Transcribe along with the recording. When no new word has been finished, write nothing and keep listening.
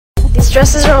These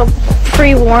dresses are all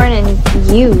pre-worn and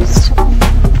used.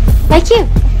 Like you.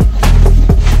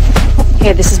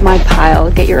 Hey, this is my pile.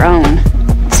 Get your own.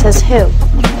 Says who?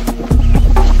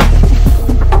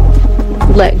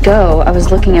 Let go. I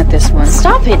was looking at this one.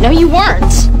 Stop it. No, you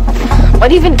weren't. Why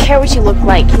do you even care what you look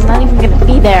like? He's not even gonna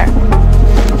be there.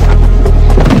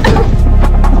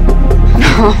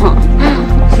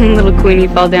 Little Queenie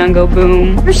fall down, go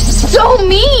boom. You're so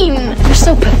mean. You're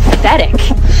so pathetic.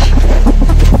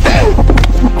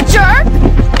 Jerk.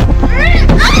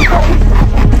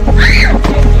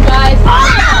 Guys.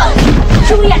 Oh!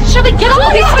 Juliette, Shelby, get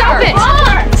over here! Stop it!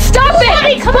 Stop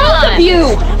it! Come Both on! of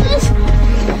you!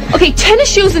 Okay, tennis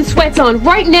shoes and sweats on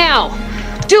right now.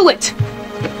 Do it.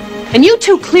 And you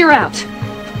two clear out.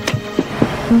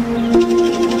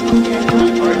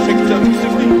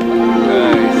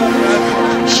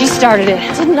 She started it.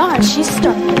 Did not. She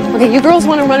started. Okay, you girls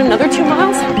want to run another 2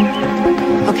 miles?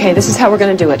 Okay, this is how we're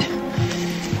going to do it.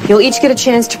 You'll each get a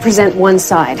chance to present one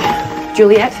side.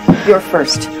 Juliette, you're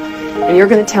first. And you're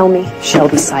going to tell me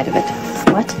Shelby's side of it.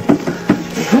 What?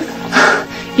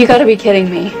 You gotta be kidding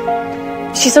me.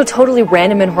 She's so totally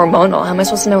random and hormonal. How am I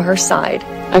supposed to know her side?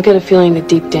 I've got a feeling that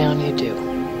deep down you do.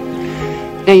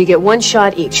 Now you get one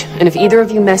shot each, and if either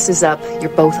of you messes up, you're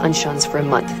both unshuns for a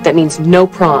month. That means no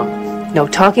prom, no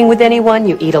talking with anyone,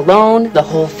 you eat alone, the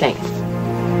whole thing.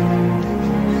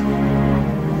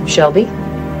 Shelby,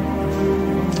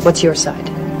 what's your side?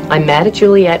 I'm mad at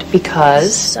Juliette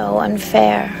because... So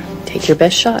unfair. Take your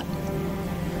best shot.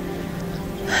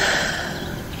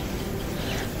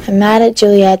 I'm mad at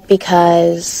Juliette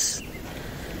because...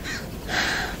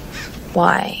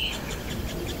 Why?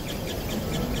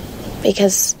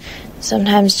 Because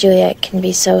sometimes Juliette can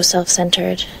be so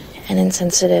self-centered and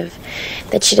insensitive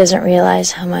that she doesn't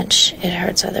realize how much it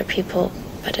hurts other people,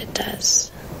 but it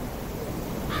does.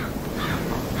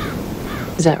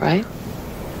 Is that right?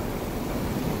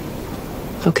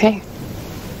 Okay.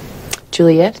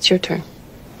 Juliette, it's your turn.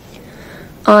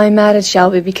 I'm mad at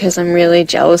Shelby because I'm really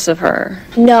jealous of her.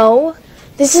 No,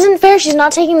 this isn't fair. She's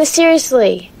not taking this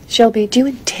seriously. Shelby, do you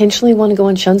intentionally want to go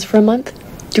on shuns for a month?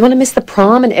 Do you want to miss the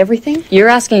prom and everything? You're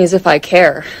asking as if I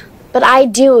care. But I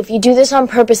do. If you do this on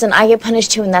purpose, then I get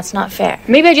punished too, and that's not fair.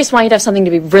 Maybe I just want you to have something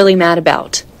to be really mad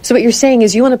about. So what you're saying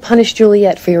is you want to punish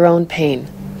Juliette for your own pain.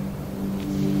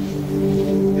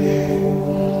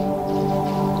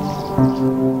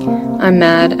 I'm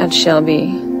mad at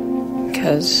Shelby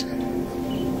because...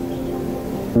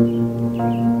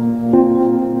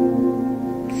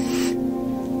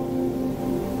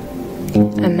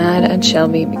 I'm mad at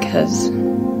Shelby because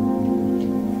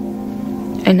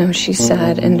I know she's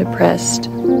sad and depressed.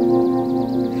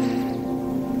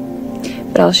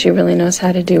 But all she really knows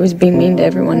how to do is be mean to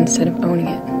everyone instead of owning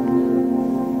it.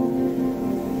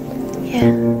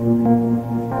 Yeah.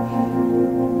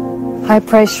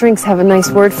 High-priced shrinks have a nice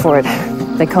word for it.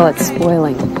 They call it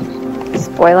spoiling.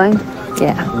 Spoiling?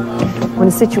 Yeah. When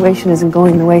a situation isn't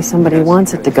going the way somebody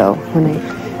wants it to go, when they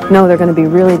know they're going to be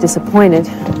really disappointed,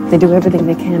 they do everything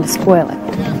they can to spoil it.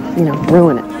 You know,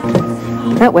 ruin it.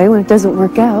 That way, when it doesn't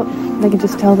work out, they can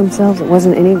just tell themselves it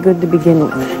wasn't any good to begin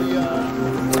with.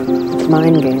 It's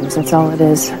mind games, that's all it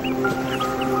is.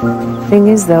 Thing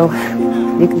is, though,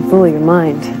 you can fool your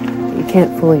mind, but you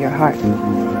can't fool your heart.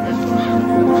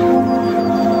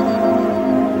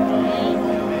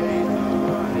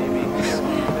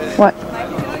 What?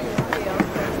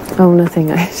 Oh, nothing.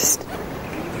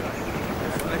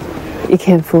 You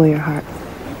can't fool your heart.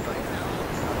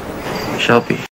 Shelby.